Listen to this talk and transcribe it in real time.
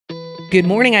Good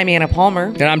morning, I'm Anna Palmer.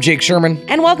 And I'm Jake Sherman.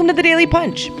 And welcome to the Daily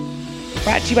Punch.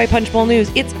 Brought to you by Punchbowl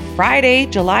News. It's Friday,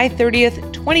 July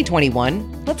 30th,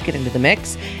 2021. Let's get into the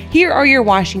mix. Here are your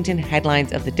Washington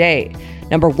headlines of the day.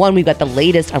 Number one, we've got the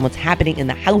latest on what's happening in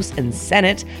the House and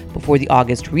Senate before the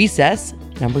August recess.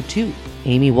 Number two,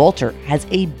 Amy Walter has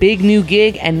a big new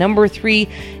gig. And number three,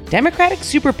 Democratic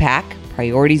Super PAC,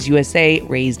 Priorities USA,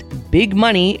 raised big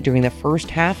money during the first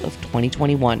half of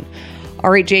 2021. All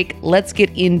right, Jake, let's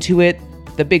get into it.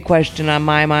 The big question on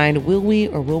my mind, will we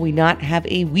or will we not have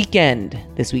a weekend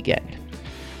this weekend?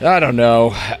 I don't know.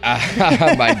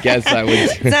 My guess I would.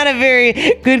 It's not a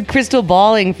very good crystal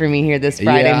balling for me here this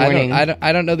Friday morning.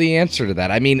 I don't know the answer to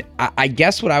that. I mean, I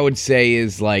guess what I would say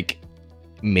is like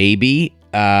maybe.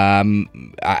 I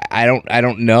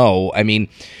don't know. I mean,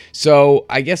 so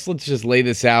I guess let's just lay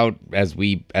this out as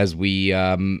we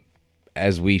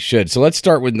should. So let's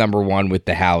start with number one with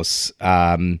the House,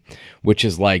 which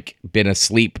has like been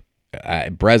asleep.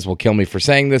 Brez will kill me for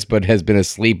saying this, but has been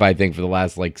asleep, I think, for the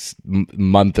last like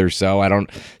month or so. I don't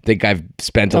think I've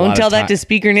spent a lot of time. Don't tell that to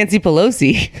Speaker Nancy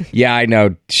Pelosi. Yeah, I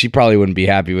know. She probably wouldn't be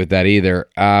happy with that either.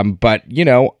 But, you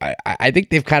know, I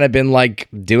think they've kind of been like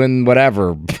doing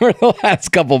whatever for the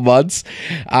last couple months.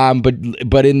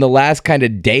 But in the last kind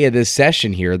of day of this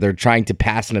session here, they're trying to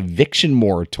pass an eviction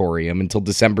moratorium until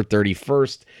December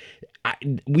 31st.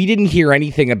 We didn't hear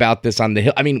anything about this on the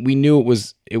Hill. I mean, we knew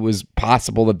it was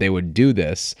possible that they would do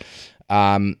this,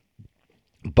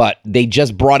 but they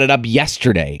just brought it up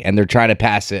yesterday, and they're trying to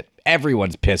pass it.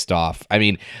 Everyone's pissed off. I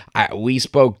mean, we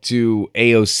spoke to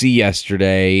AOC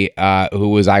yesterday, who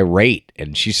was irate,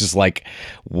 and she's just like,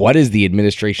 "What is the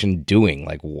administration doing?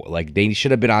 Like they should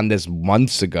have been on this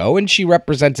months ago." And she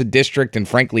represents a district and,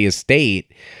 frankly, a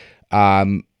state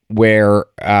where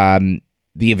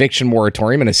the eviction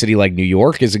moratorium in a city like New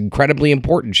York is incredibly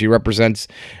important. She represents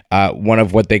one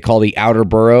of what they call the outer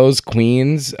boroughs,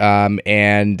 Queens,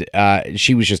 and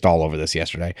she was just all over this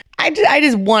yesterday. I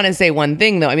just want to say one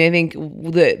thing, though. I mean, I think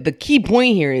the key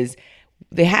point here is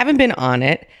they haven't been on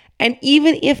it. And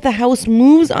even if the House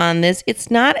moves on this, it's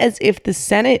not as if the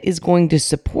Senate is going to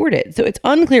support it. So it's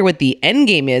unclear what the end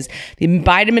game is. The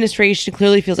Biden administration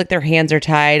clearly feels like their hands are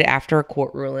tied after a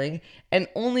court ruling, and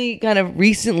only kind of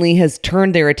recently has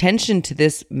turned their attention to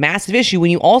this massive issue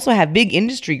when you also have big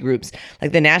industry groups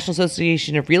like the National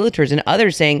Association of Realtors and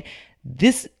others saying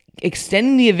this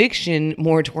extending the eviction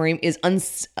moratorium is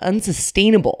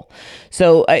unsustainable.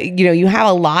 So, you have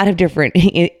a lot of different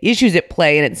issues at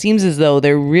play, and it seems as though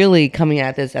they're really coming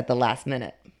at this at the last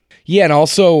minute. Yeah, and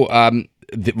also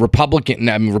the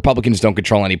Republicans don't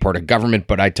control any part of government,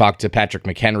 but I talked to Patrick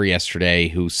McHenry yesterday,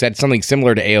 who said something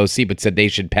similar to AOC, but said they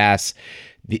should pass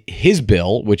his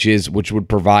bill, which would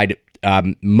provide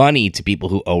money to people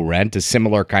who owe rent, a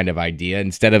similar kind of idea.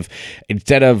 Instead of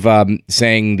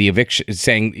saying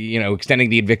extending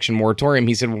the eviction moratorium,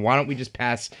 he said, well, why don't we just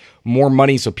pass more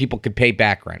money so people could pay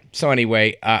back rent? So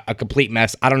anyway, a complete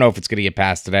mess. I don't know if it's going to get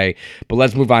passed today, but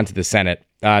let's move on to the Senate.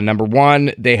 Number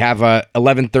one, they have a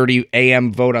 11:30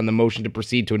 a.m. vote on the motion to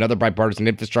proceed to another bipartisan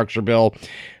infrastructure bill.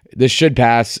 This should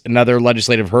pass another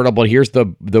legislative hurdle, but here's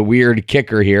the weird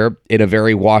kicker here in a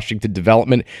very Washington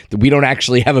development that we don't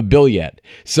actually have a bill yet.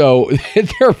 So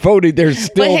they're voting. They're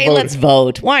still But hey, voting. Let's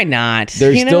vote. Why not?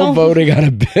 They're still voting on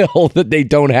a bill that they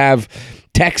don't have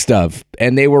text of.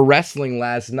 And they were wrestling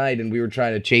last night, and we were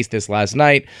trying to chase this last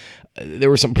night. There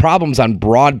were some problems on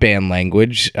broadband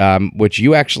language, which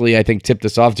you actually, I think, tipped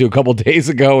us off to a couple days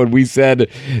ago. And we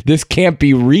said, this can't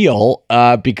be real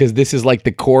because this is like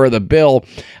the core of the bill.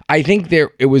 I think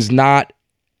broadband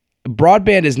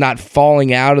is not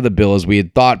falling out of the bill as we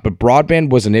had thought, but broadband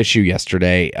was an issue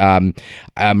yesterday.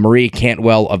 Marie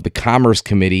Cantwell of the Commerce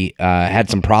Committee had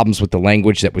some problems with the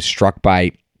language that was struck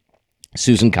by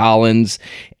Susan Collins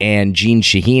and Jeanne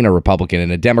Shaheen, a Republican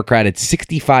and a Democrat. It's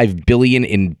 $65 billion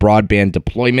in broadband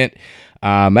deployment.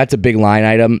 That's a big line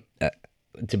item,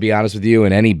 to be honest with you,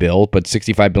 in any bill, but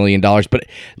 $65 billion. But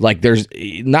like, there's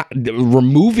not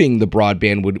removing the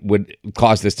broadband would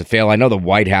cause this to fail. I know the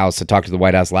White House, I talked to the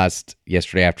White House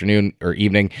yesterday afternoon or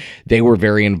evening. They were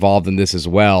very involved in this as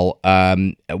well.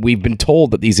 We've been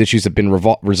told that these issues have been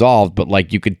resolved, but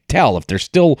like, you could tell if they're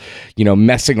still,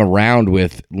 messing around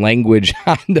with language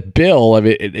on the bill of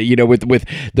it,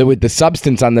 with the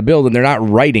substance on the bill, then they're not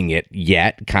writing it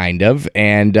yet, kind of,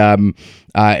 and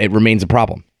it remains a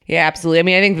problem. Yeah, absolutely. I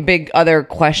mean, I think the big other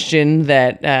question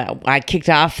that I kicked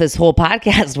off this whole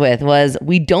podcast with was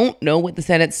we don't know what the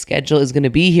Senate's schedule is going to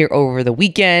be here over the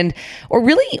weekend or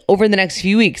really over the next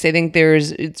few weeks. I think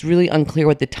it's really unclear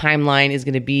what the timeline is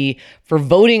going to be for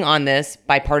voting on this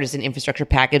bipartisan infrastructure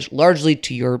package, largely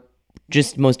to your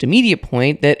just most immediate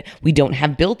point that we don't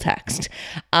have bill text.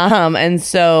 And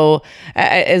so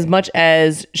as much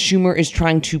as Schumer is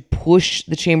trying to push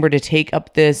the chamber to take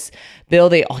up this bill,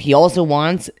 he also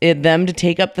wants them to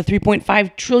take up the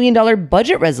 $3.5 trillion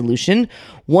budget resolution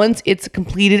once it's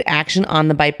completed action on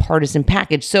the bipartisan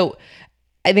package. So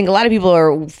I think a lot of people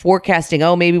are forecasting,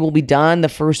 maybe we'll be done the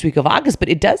first week of August, but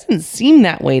it doesn't seem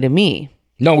that way to me.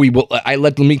 No, we will.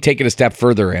 Let me take it a step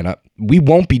further, Anna. We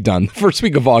won't be done the first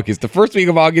week of August. The first week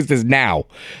of August is now.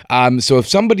 So if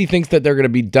somebody thinks that they're going to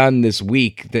be done this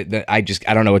week, that I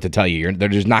don't know what to tell you. They're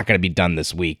just not going to be done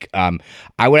this week.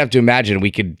 I would have to imagine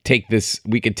we could take this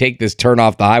turn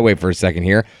off the highway for a second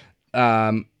here.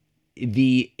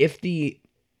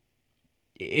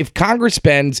 If Congress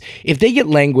if they get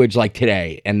language like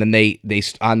today, and then they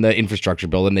on the infrastructure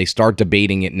bill, and they start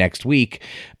debating it next week,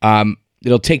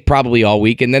 it'll take probably all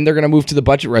week, and then they're going to move to the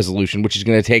budget resolution, which is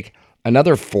going to take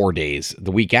another 4 days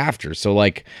the week after. So,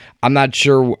 I'm not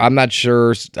sure. I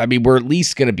mean, we're at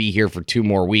least going to be here for 2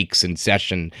 more weeks in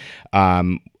session.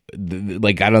 I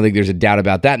don't think there's a doubt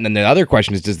about that. And then the other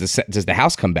question is, does the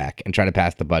House come back and try to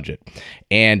pass the budget?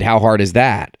 And how hard is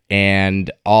that? And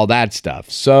all that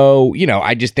stuff. So,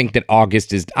 I just think that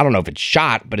August is, I don't know if it's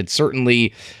shot, but it's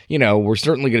certainly, we're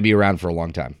certainly going to be around for a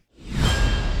long time.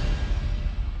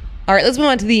 All right, let's move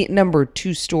on to the number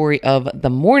 2 story of the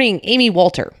morning. Amy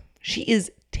Walter. She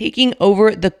is taking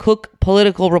over the Cook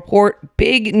Political Report.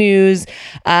 Big news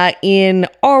in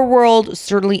our world,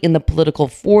 certainly in the political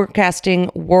forecasting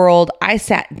world. I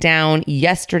sat down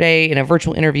yesterday in a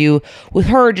virtual interview with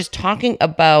her, just talking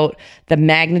about the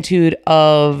magnitude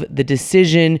of the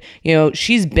decision.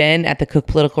 She's been at the Cook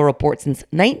Political Report since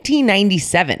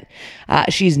 1997.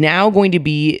 She's now going to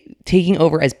be taking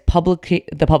over as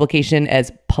the publication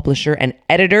as publisher and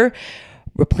editor,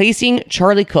 replacing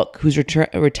Charlie Cook, who's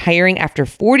retiring after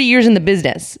 40 years in the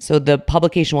business. So the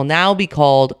publication will now be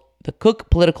called the Cook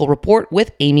Political Report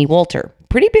with Amy Walter.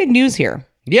 Pretty big news here.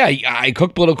 Yeah,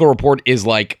 Cook Political Report is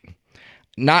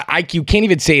you can't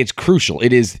even say it's crucial.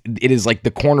 It is like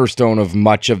the cornerstone of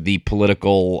much of the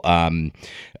political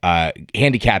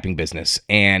handicapping business,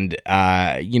 and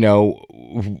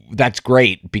that's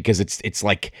great because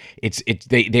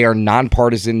they are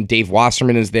nonpartisan. Dave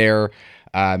Wasserman is there.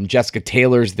 Jessica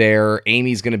Taylor's there.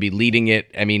 Amy's going to be leading it.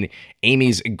 I mean,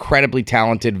 Amy's incredibly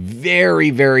talented, very,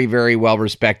 very, very well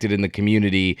respected in the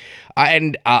community.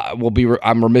 I would be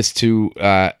remiss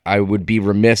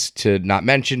to not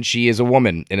mention she is a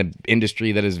woman in an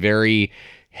industry that is very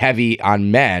heavy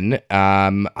on men.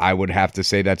 I would have to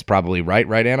say that's probably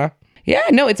right, Anna? Yeah,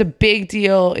 no, it's a big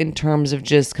deal in terms of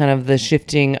just kind of the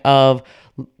shifting of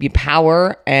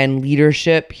power and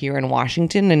leadership here in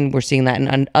Washington, and we're seeing that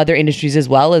in other industries as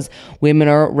well, as women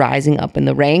are rising up in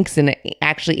the ranks. And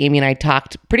actually, Amy and I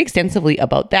talked pretty extensively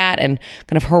about that and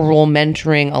kind of her role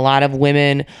mentoring a lot of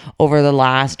women over the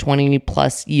last 20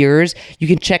 plus years. You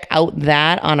can check out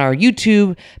that on our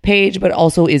YouTube page, but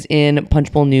also is in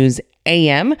Punchbowl News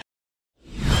AM.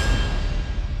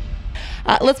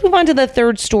 Let's move on to the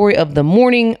third story of the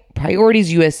morning.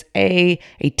 Priorities USA,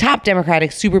 a top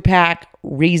Democratic super PAC,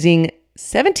 raising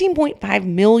 $17.5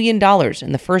 million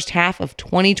in the first half of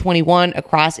 2021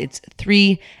 across its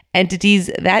 3 entities.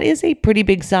 That is a pretty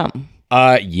big sum.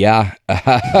 Yeah,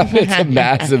 it's a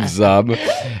massive sum.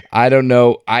 I don't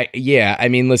know. I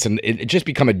mean, listen, it just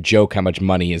become a joke how much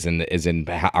money is in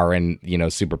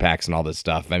super PACs and all this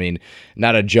stuff. I mean,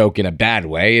 not a joke in a bad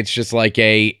way. It's just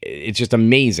it's just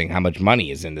amazing how much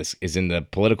money is in the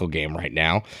political game right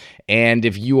now. And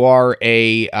if you are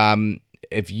it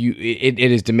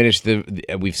has diminished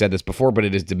we've said this before, but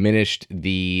it has diminished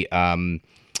the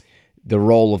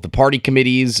role of the party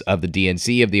committees, of the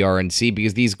DNC, of the RNC,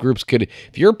 because these groups could,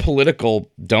 if you're a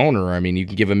political donor, I mean, you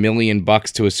can give $1 million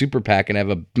to a super PAC and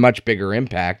have a much bigger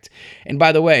impact. And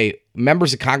by the way,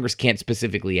 members of Congress can't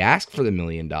specifically ask for the $1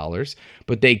 million,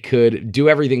 but they could do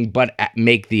everything but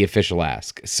make the official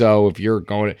ask. So if you're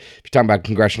talking about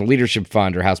Congressional Leadership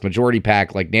Fund or House Majority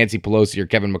PAC, like Nancy Pelosi or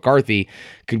Kevin McCarthy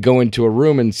could go into a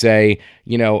room and say,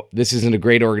 this is a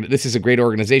great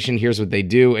organization. Here's what they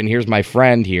do, and here's my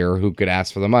friend here who could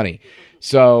ask for the money.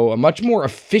 So a much more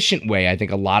efficient way, I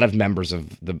think, a lot of members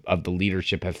of the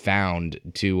leadership have found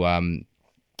to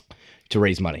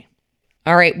raise money.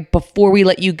 All right, before we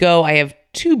let you go, I have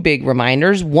 2 big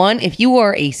reminders. One, if you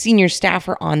are a senior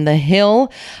staffer on the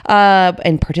Hill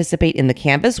and participate in the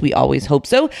Canvas, we always hope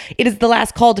so, it is the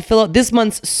last call to fill out this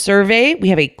month's survey. We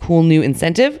have a cool new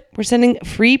incentive. We're we're sending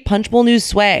free Punchbowl News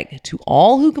swag to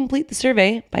all who complete the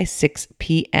survey by 6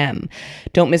 p.m.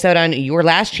 Don't miss out on your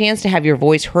last chance to have your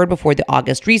voice heard before the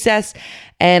August recess.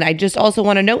 And I just also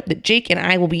want to note that Jake and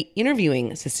I will be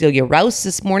interviewing Cecilia Rouse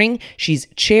this morning. She's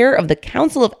chair of the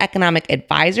Council of Economic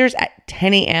Advisors at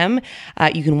 10 a.m.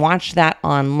 You can watch that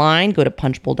online. Go to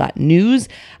punchbowl.news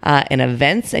and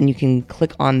events, and you can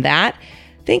click on that.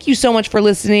 Thank you so much for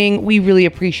listening. We really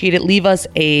appreciate it. Leave us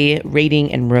a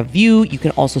rating and review. You can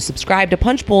also subscribe to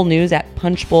Punchbowl News at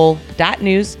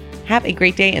punchbowl.news. Have a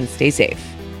great day and stay safe.